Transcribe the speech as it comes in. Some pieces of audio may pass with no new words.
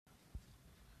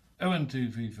1,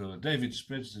 2, 3, 4. David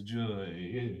spreads the joy.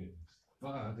 Yes.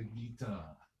 Via the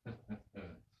guitar.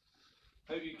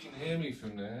 Hope you can hear me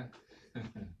from there.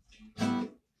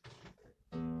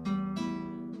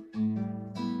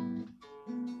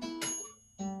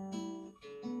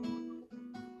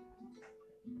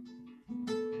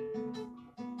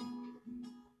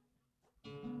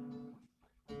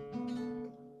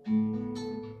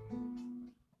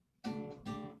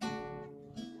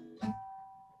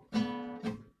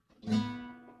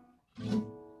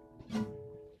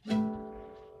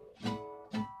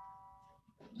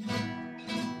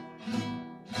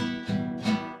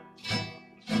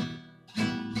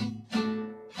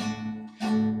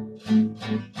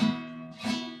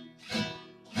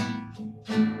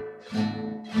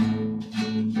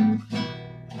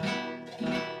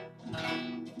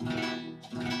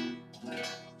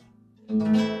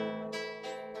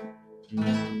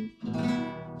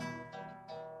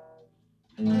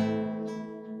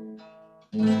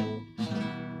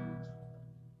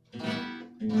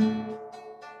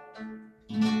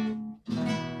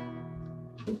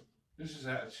 This is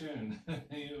out of tune.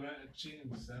 You're out of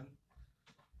tune, son.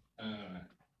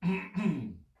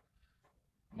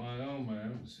 My old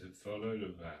man said, follow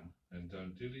the van and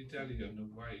don't dilly-dally on the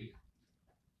way.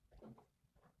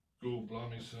 God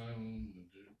blimey, son.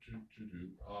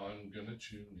 I'm gonna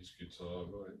tune this guitar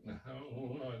right now.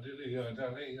 I dilly.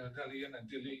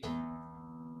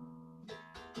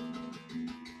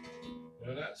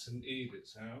 Well, that's an E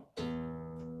that's out.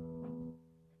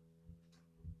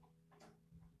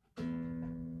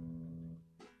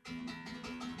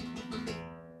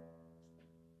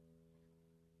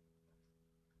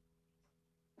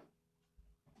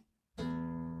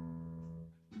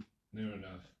 Near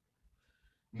enough.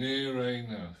 Near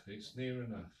enough. It's near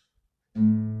enough.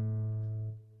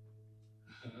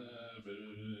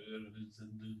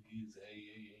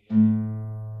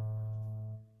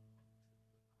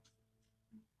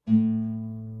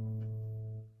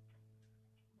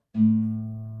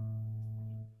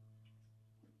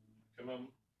 Come on.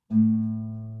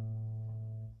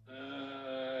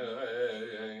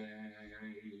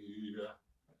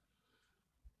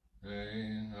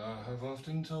 I've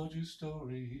often told you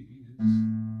stories.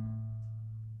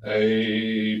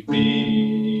 A,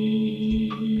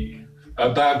 B,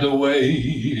 about the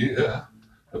way,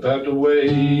 about the way,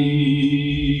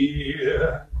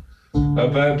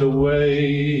 about the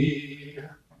way,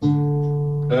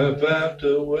 about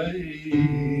the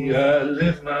way I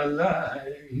live my life.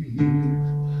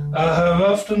 I have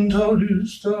often told you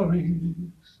stories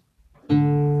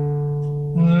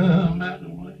about the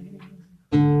way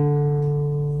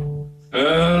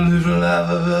I live a life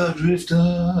of a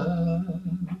drifter,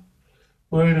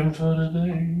 waiting for the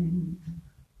day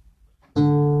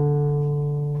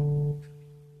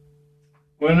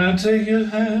when I take your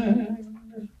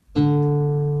hand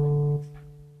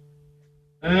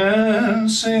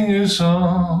and sing your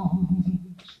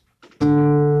songs,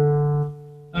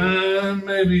 and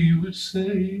maybe you would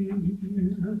say,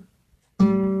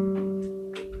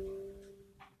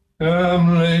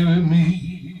 come lay with me,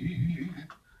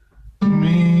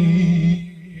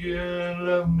 and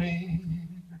love me,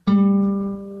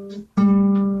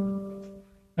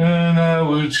 and I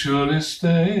would surely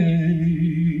stay.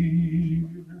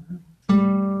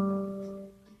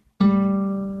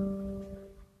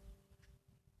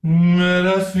 And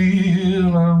I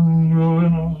feel I'm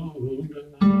growing older,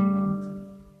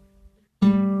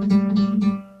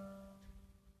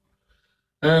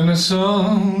 and the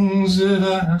songs that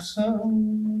I have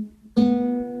sung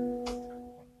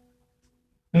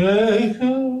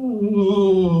echo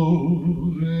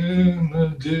in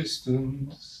the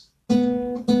distance.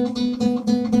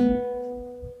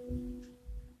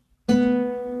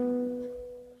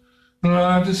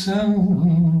 Like the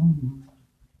sound,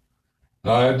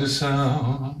 like the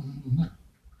sound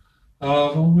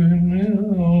of a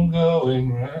windmill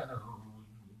going round.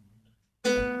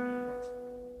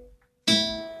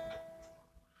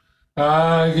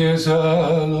 I guess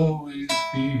I'll always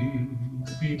be,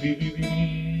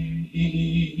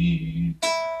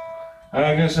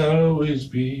 I guess I'll always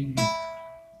be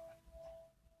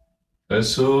a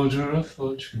soldier of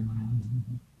fortune.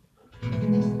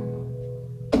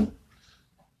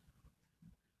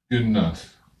 Good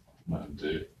enough, my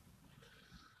dude.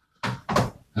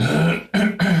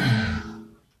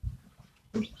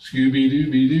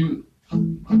 Scooby-Dooby-Doo.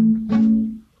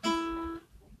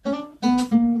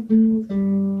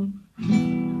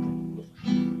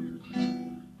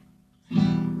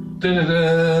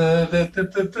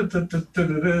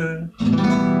 Da-da-da-da-da-da-da-da-da.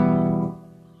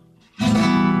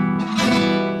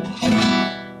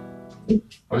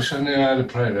 I wish I knew how to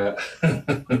play that.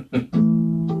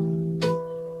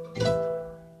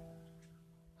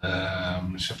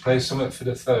 Shall I play something for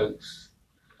the folks?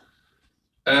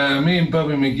 Me and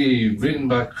Bobby McGee, written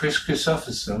by Chris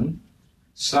Christopherson,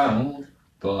 sung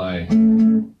by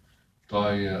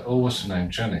oh, what's her name?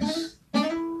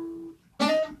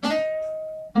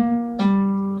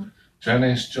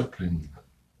 Janis Joplin.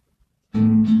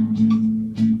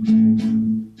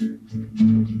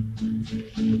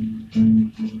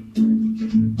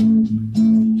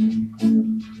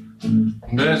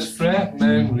 There's flat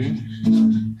memories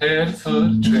headed for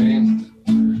the train,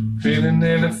 feeling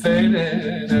nearly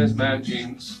faded as my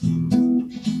jeans.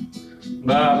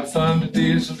 Bobby thunder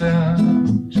diesel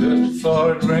down just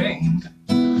before it rained,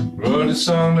 wrote a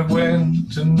song that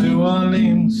went to New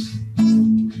Orleans.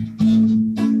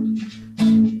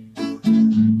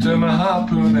 Took my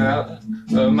harpoon out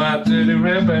of my dirty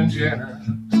red bandana,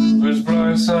 was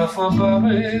blowing soft while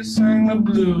Bobby sang the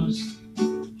blues.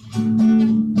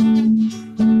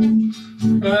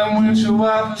 Then windshield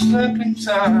wipers slipping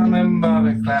time and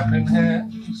Bobby clapping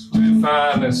hands, we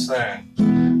finally sang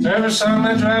every song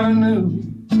that driver knew.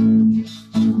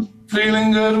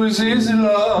 Feeling good was easy,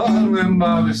 Lord, when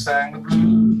Bobby sang the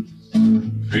blues.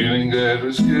 Feeling good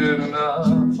was good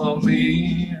enough for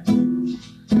me.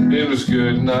 It was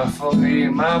good enough for me,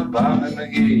 my Bobby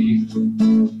McGee.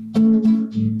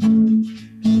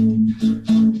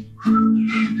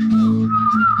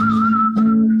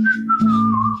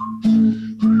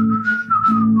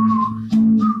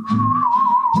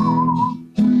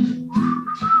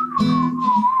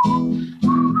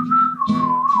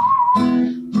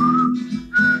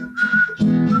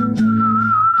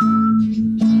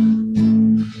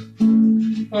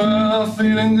 Well,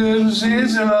 feeling good was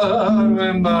easy, Lord,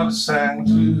 when Bobby sang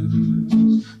the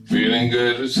blues. Feeling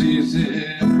good was easy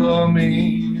for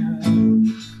me.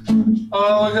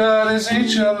 All we got is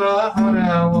each other, honey,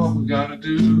 how what we gonna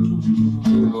do?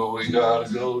 Oh, we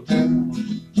gotta go down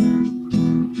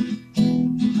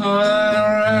and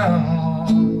around.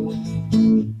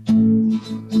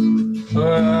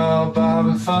 Well,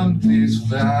 Bobby thunder diesel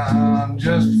down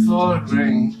just before it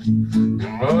rained,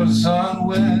 and rode the sun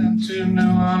went to New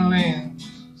Orleans.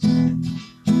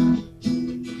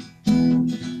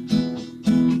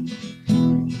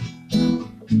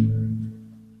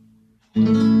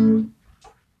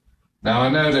 Now I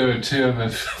know there are two other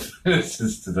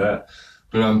verses to that,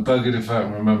 but I'm buggered if I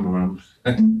can remember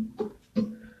them.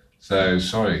 So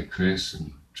sorry, Chris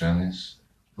and Janice,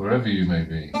 wherever you may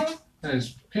be.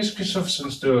 Is Chris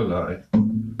Christopherson still alive?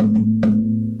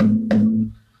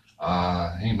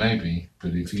 He may be,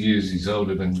 but if he is, he's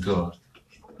older than God.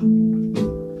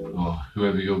 Or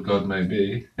whoever your God may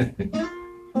be.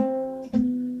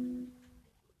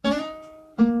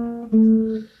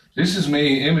 This is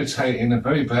me imitating a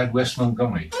very bad West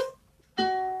Montgomery.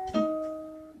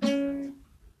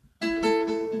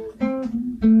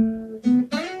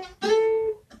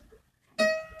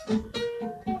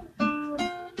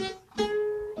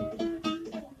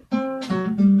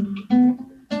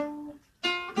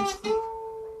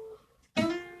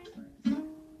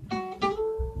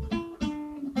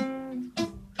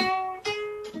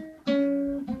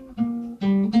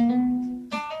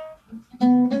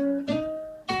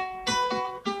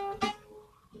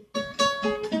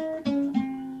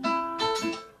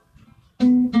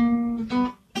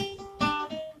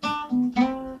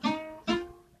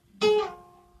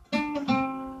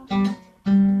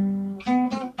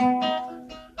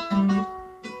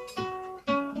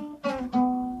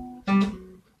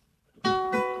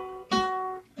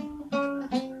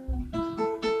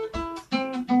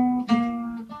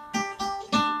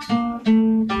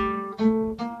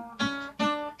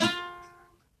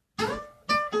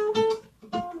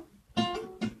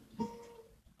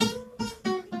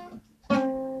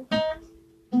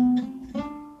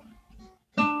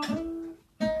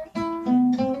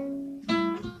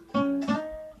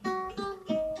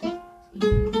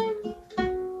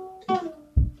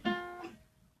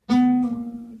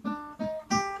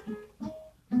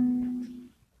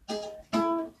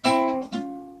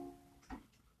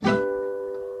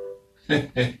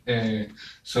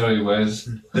 Sorry, Wes.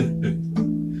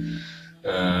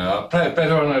 I'll play it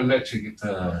better on an electric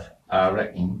guitar, I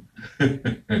reckon.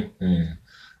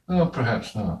 Oh,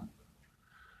 perhaps not.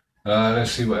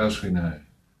 Let's see what else we know.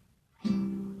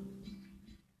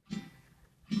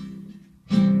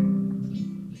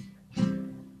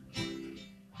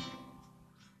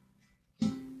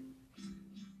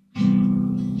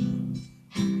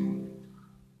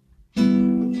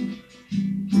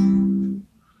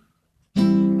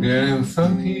 Getting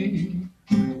funky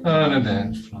on a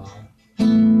dance floor.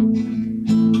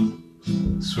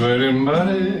 sweating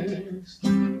bodies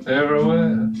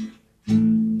everywhere,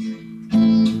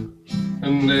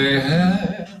 and they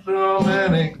had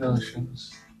romantic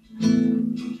notions,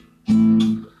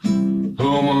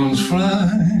 hormones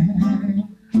flying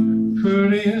through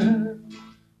the air.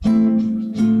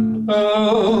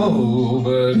 Oh,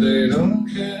 but they don't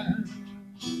care.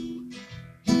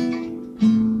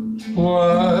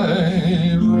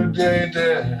 Why would they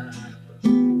dare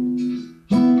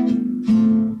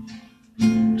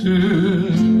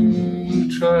to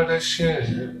try to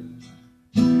share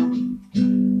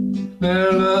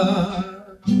their love?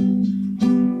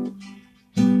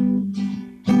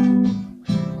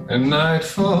 And night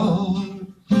falls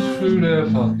through their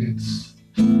pockets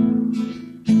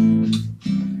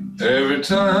every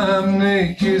time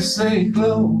they kiss they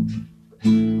glow.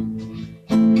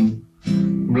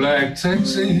 Black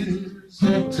taxis,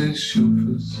 empty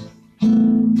chauffeurs,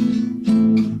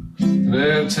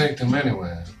 they'll take them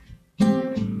anywhere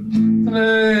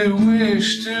they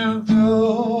wish to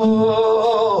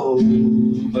go,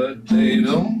 but they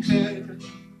don't care.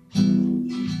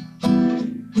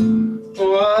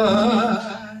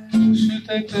 Why should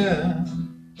they dare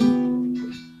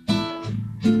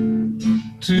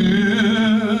to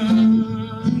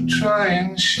try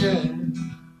and share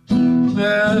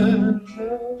their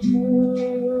love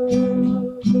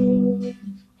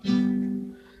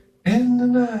in the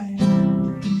night?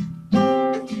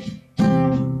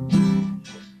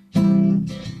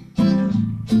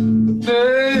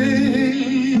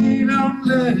 They don't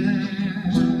dare.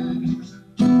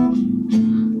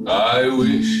 I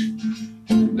wish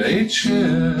they'd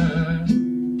share.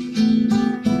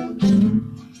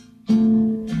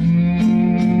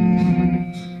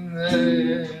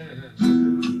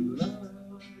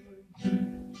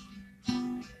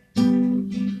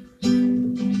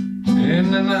 In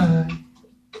the night.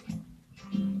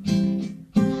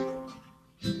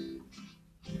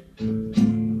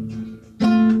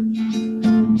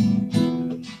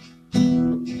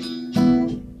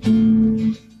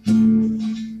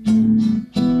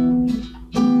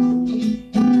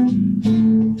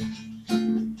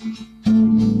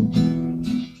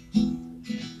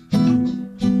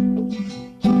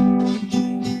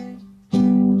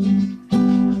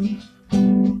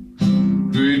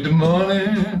 Greet the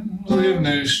morning with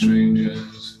new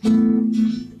strangers.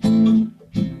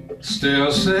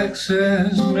 Stale sex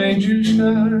has made you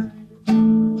shy.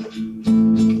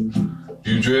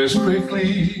 You dress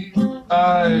quickly,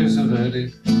 eyes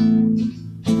averted.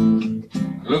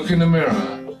 Look in the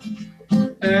mirror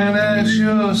and ask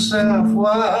yourself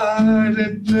why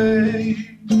did they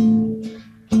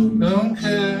don't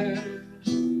care.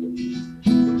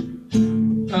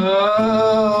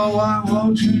 Oh, why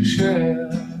won't you share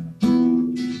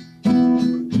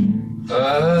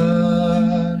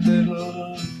a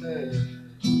little there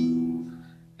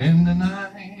in the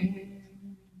night?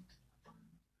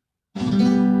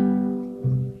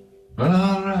 Well,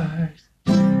 alright.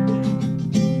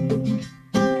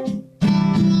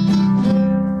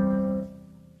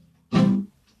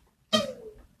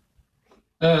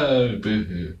 Oh,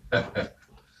 boo-hoo.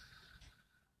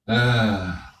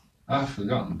 I've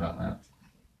forgotten about that.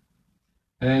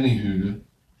 Anywho.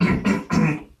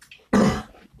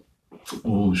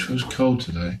 Oh, it feels cold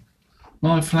today.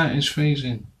 My flat is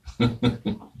freezing. What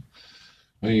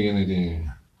are you gonna do?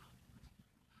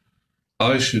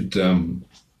 I should, oh,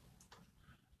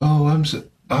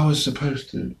 I was supposed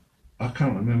to, I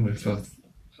can't remember if I've,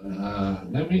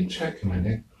 let me check a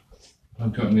minute.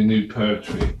 I've got any new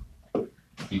poetry.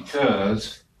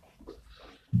 Because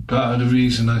part of the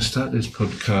reason I started this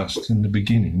podcast in the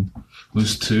beginning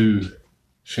was to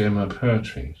share my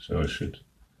poetry. So I should,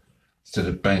 instead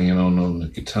of banging on the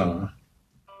guitar,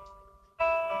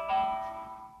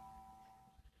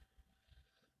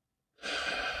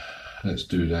 let's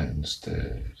do that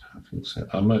instead. I feel so.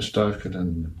 I'm much darker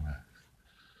than.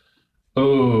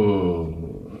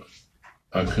 Oh,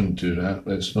 I couldn't do that.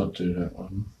 Let's not do that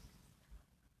one.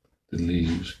 The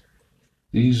leaves.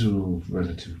 These are all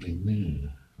relatively new,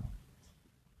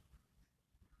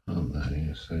 aren't they?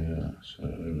 Yes, they are. So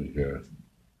there we go.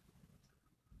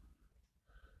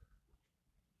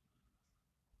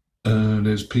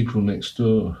 There's people next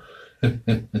door.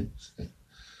 Maybe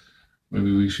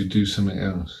we should do something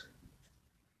else.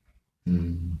 I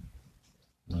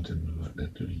don't know what they're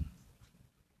doing.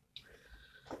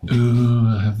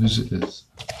 Oh, I have visitors.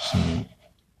 So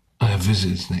I have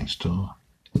visitors next door.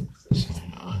 So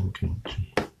I'm going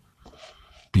to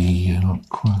be a lot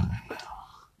quieter now.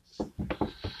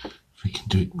 If we can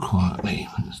do it quietly,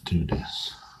 let's do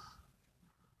this.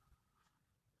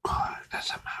 Quiet as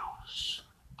a mouse.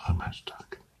 I'm as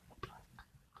dark.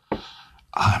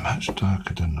 I'm much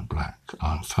darker than the black.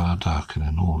 I'm far darker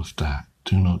than all of that.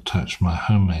 Do not touch my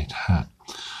homemade hat,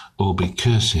 or be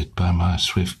cursed by my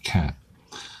swift cat.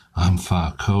 I'm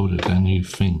far colder than you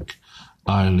think.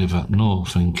 I live up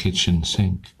north in kitchen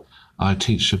sink. I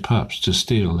teach the pups to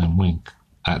steal and wink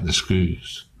at the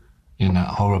screws in that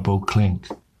horrible clink.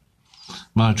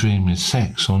 My dream is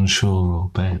sex on shore or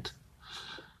bed.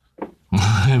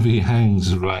 Heavy hangs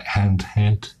the right hand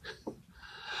head.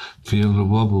 Feel the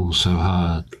wobble so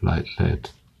hard like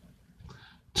lead,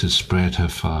 to spread her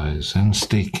thighs and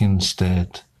stick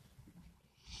instead.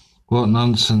 What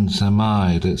nonsense am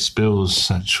I that spills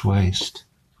such waste?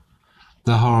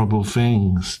 The horrible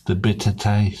things, the bitter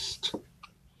taste.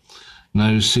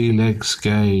 No sea legs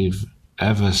gave,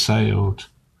 ever sailed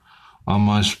on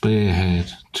my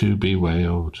spearhead to be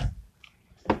whaled.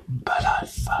 But I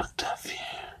fucked a few.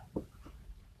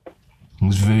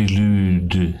 It's very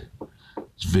lewd.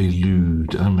 It's very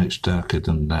lewd. I'm much darker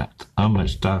than that. I'm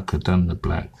much darker than the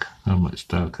black. I'm much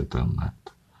darker than that.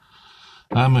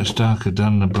 I'm much darker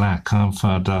than the black. I'm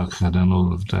far darker than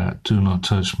all of that. Do not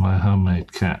touch my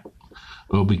homemade cat,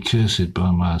 or be cursed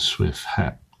by my swift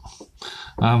hat.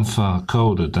 I'm far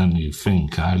colder than you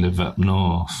think. I live up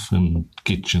north in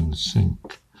kitchen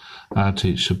sink. I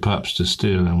teach the pups to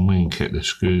steal and wink at the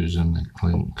screws and the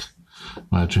clink.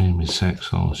 My dream is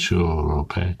sex on shore or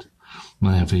bed.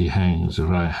 My heavy hangs the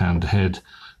right hand head.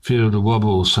 Feel the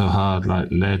wobble so hard like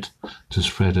lead, to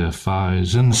spread her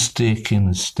thighs and stick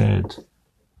instead.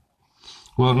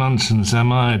 What nonsense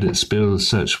am I that spills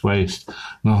such waste?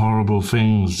 The horrible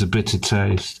things, the bitter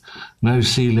taste. No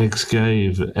sea legs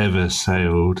gave, ever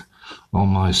sailed on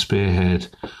my spearhead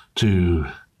to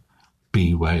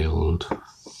be whaled.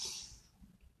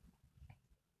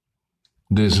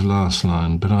 There's the last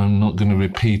line, but I'm not going to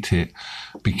repeat it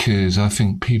because I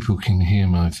think people can hear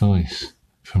my voice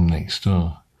from next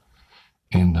door.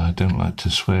 And I don't like to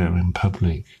swear in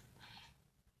public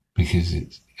because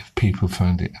if people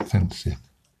find it offensive.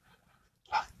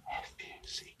 Like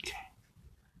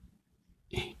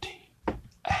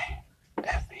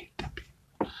F-U-C-K-E-D-A-F-E-W.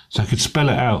 So I could spell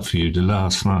it out for you, the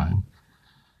last line.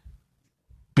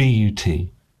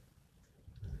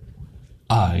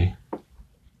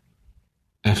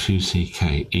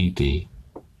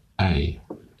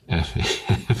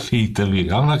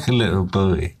 B-U-T-I-F-U-C-K-E-D-A-F-E-W. I'm like a little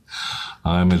boy.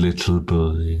 I'm a little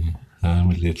boy.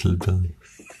 I'm a little boy.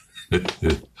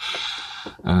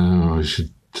 Oh, I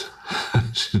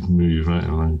should move right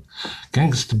along.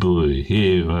 Gangster boy,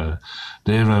 here,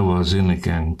 there I was in a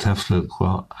gang. Tough look,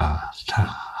 what a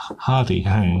hardy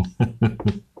hang.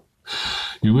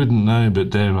 You wouldn't know,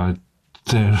 but there I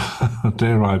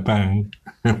bang.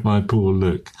 My poor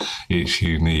look, it's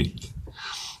unique.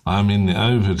 I'm in the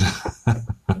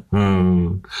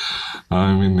I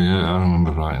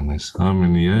remember writing this. I'm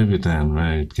in the Overdown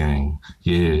Road gang.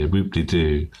 Yeah,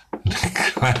 whoop-de-doo.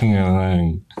 Clang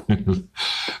along.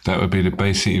 That would be the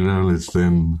basic rollers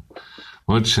then.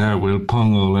 Watch out, we'll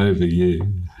pong all over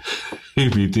you.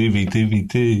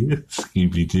 Scooby-dooby-dooby-doo.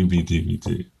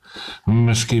 Scooby-dooby-dooby-doo.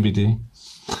 Remember Scooby-Doo?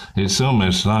 It's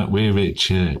almost like we're at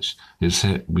church,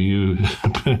 except you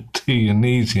put your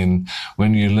knees in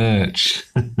when you lurch.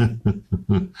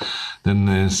 Then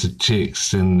there's the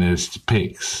chicks, then there's the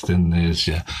pics, then there's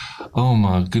your, oh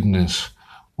my goodness,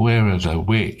 where are the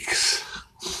wicks?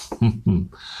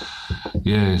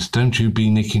 Yes, don't you be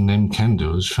nicking them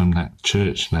candles from that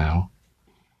church now.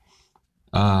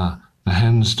 Ah, the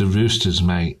hens, the roosters,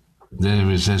 mate, there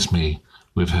is Esme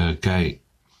with her gate.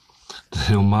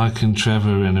 Till Mike and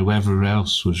Trevor and whoever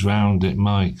else was round at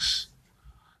Mike's,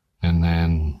 and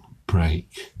then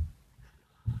break.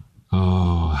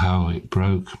 Oh, how it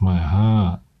broke my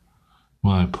heart,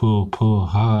 my poor, poor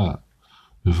heart,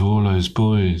 with all those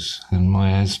boys and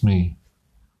my Esme.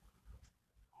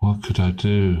 What could I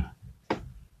do?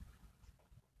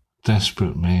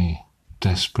 Desperate me,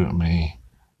 Esme.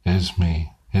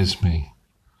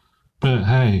 But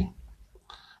hey,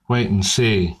 wait and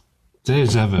see.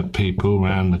 There's other people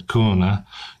round the corner.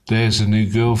 There's a new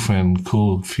girlfriend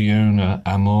called Fiona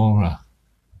Amora.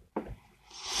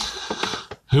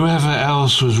 Whoever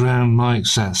else was round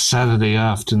Mike's that Saturday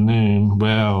afternoon,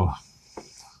 well,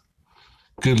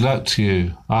 good luck to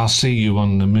you. I'll see you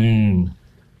on the moon.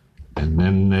 And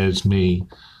then there's me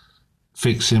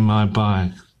fixing my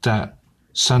bike that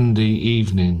Sunday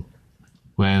evening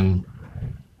when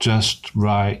just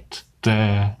right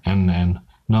there and then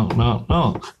knock, knock,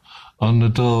 knock. On the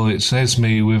door it says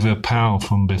me with a pal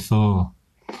from before.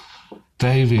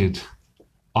 David,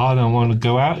 I don't want to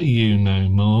go out with you no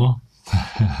more.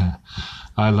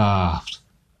 I laughed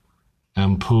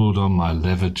and pulled on my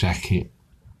leather jacket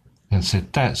and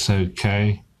said, that's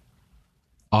okay.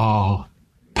 I'll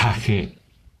pack it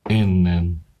in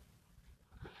then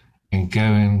and go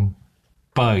and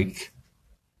bike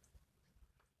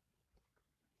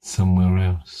somewhere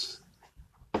else.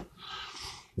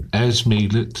 Esme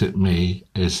looked at me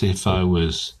as if I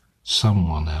was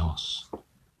someone else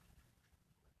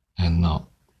and not,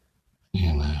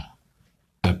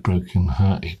 a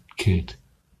broken-hearted kid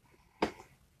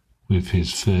with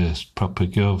his first proper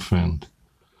girlfriend.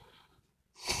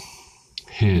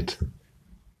 Hid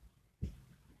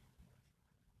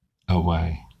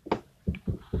away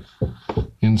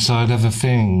inside other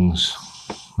things.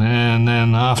 And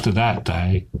then after that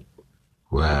day,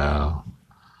 well,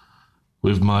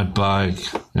 with my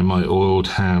bike in my oiled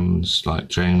hands like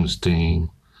James Dean,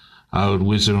 I would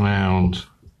whiz around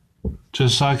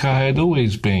just like I had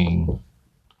always been,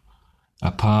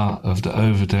 a part of the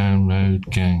Overdown Road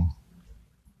gang.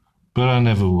 But I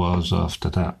never was after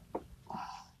that.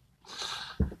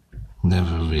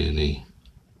 Never really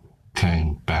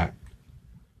came back.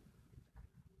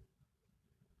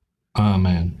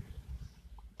 Amen.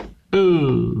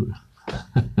 Ooh.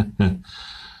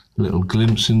 Little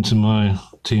glimpse into my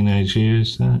teenage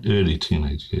years, early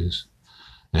teenage years.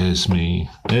 Esme.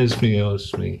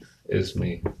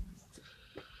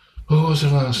 What was her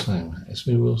last name?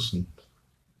 Esme Wilson.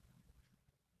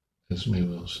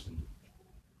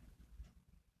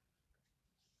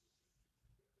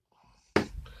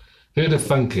 Who'd have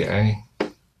thunk it, eh?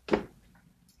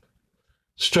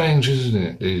 Strange, isn't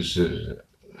it?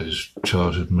 These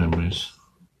childhood memories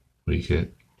we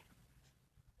get.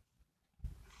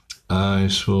 I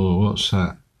swore, what's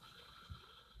that?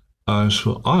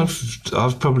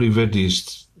 I've probably read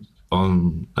these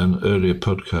on an earlier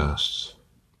podcast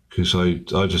because I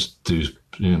just do,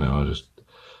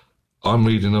 I'm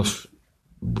reading off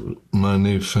my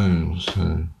new phone,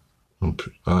 so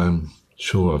I'm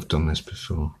sure I've done this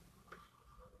before.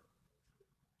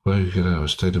 Where you get out, a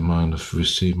state of mind of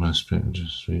receive my spirit,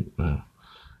 just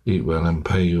eat well and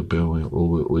pay your bill.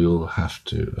 We all have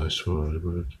to. I swore I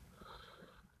would.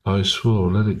 I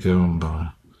swore, let it go on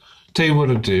by. Tell you what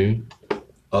I'll do.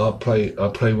 I'll play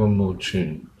one more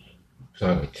tune. Because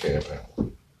I don't care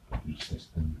about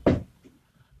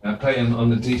I'm playing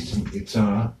on a decent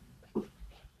guitar.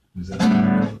 Because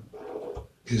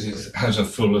it has a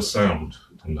fuller sound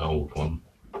than the old one.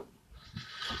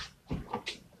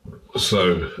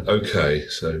 So, okay,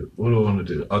 so what do I want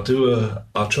to do? I'll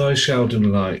try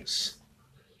Shaldon Lights.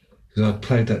 Because I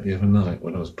played that the other night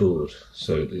when I was bored,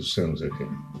 so it sounds okay.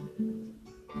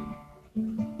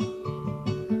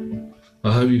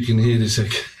 I hope you can hear this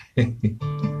okay.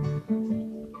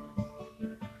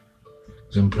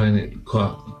 Because I'm playing it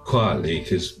quite quietly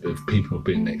because of people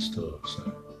being next door, so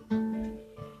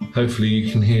hopefully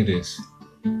you can hear this.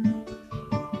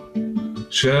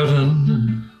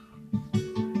 Shaldon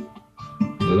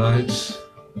Lights,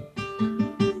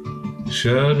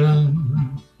 Shaldon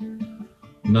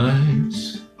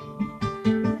nights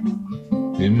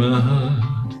in my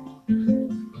heart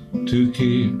to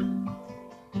keep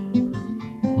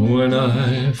when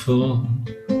I fall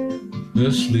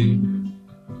asleep,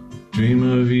 dream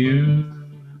of you.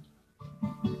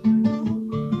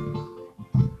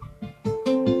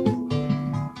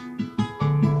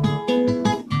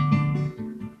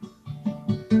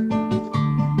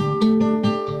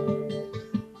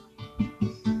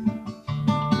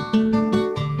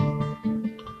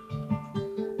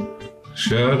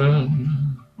 Shaldon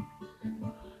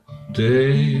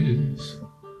days,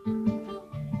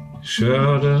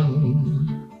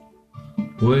 Shaldon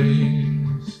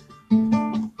ways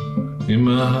in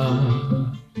my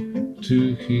heart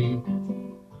to keep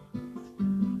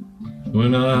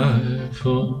when I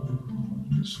fall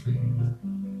asleep,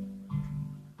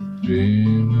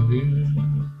 dream of you.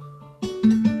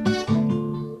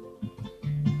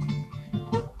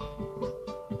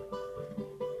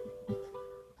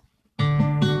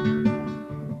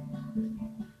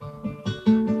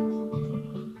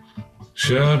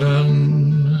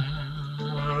 Shaldon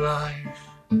life,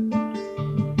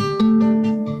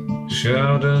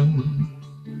 Shaldon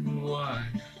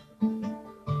wife,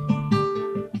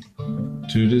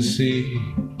 to the sea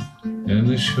and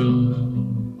the shore.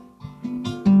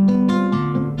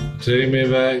 Take me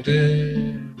back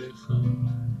there before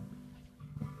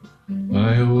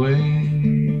I awake.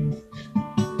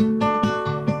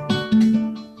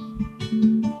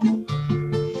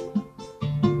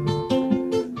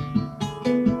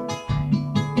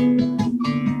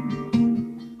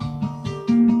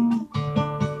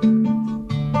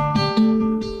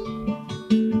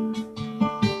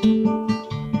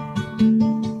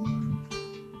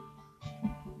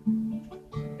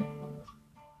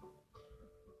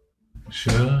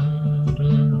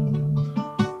 Shaldon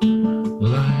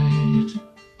light,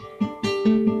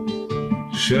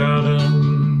 Shaldon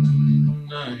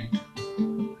night.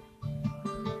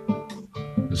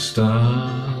 The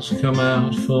stars come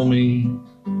out for me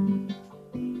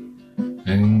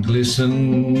and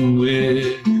glisten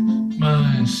with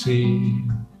my sea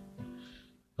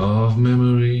of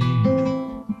memory.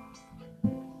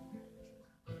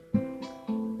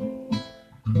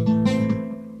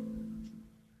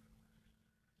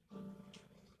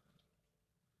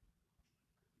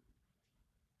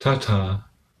 Ta-ta.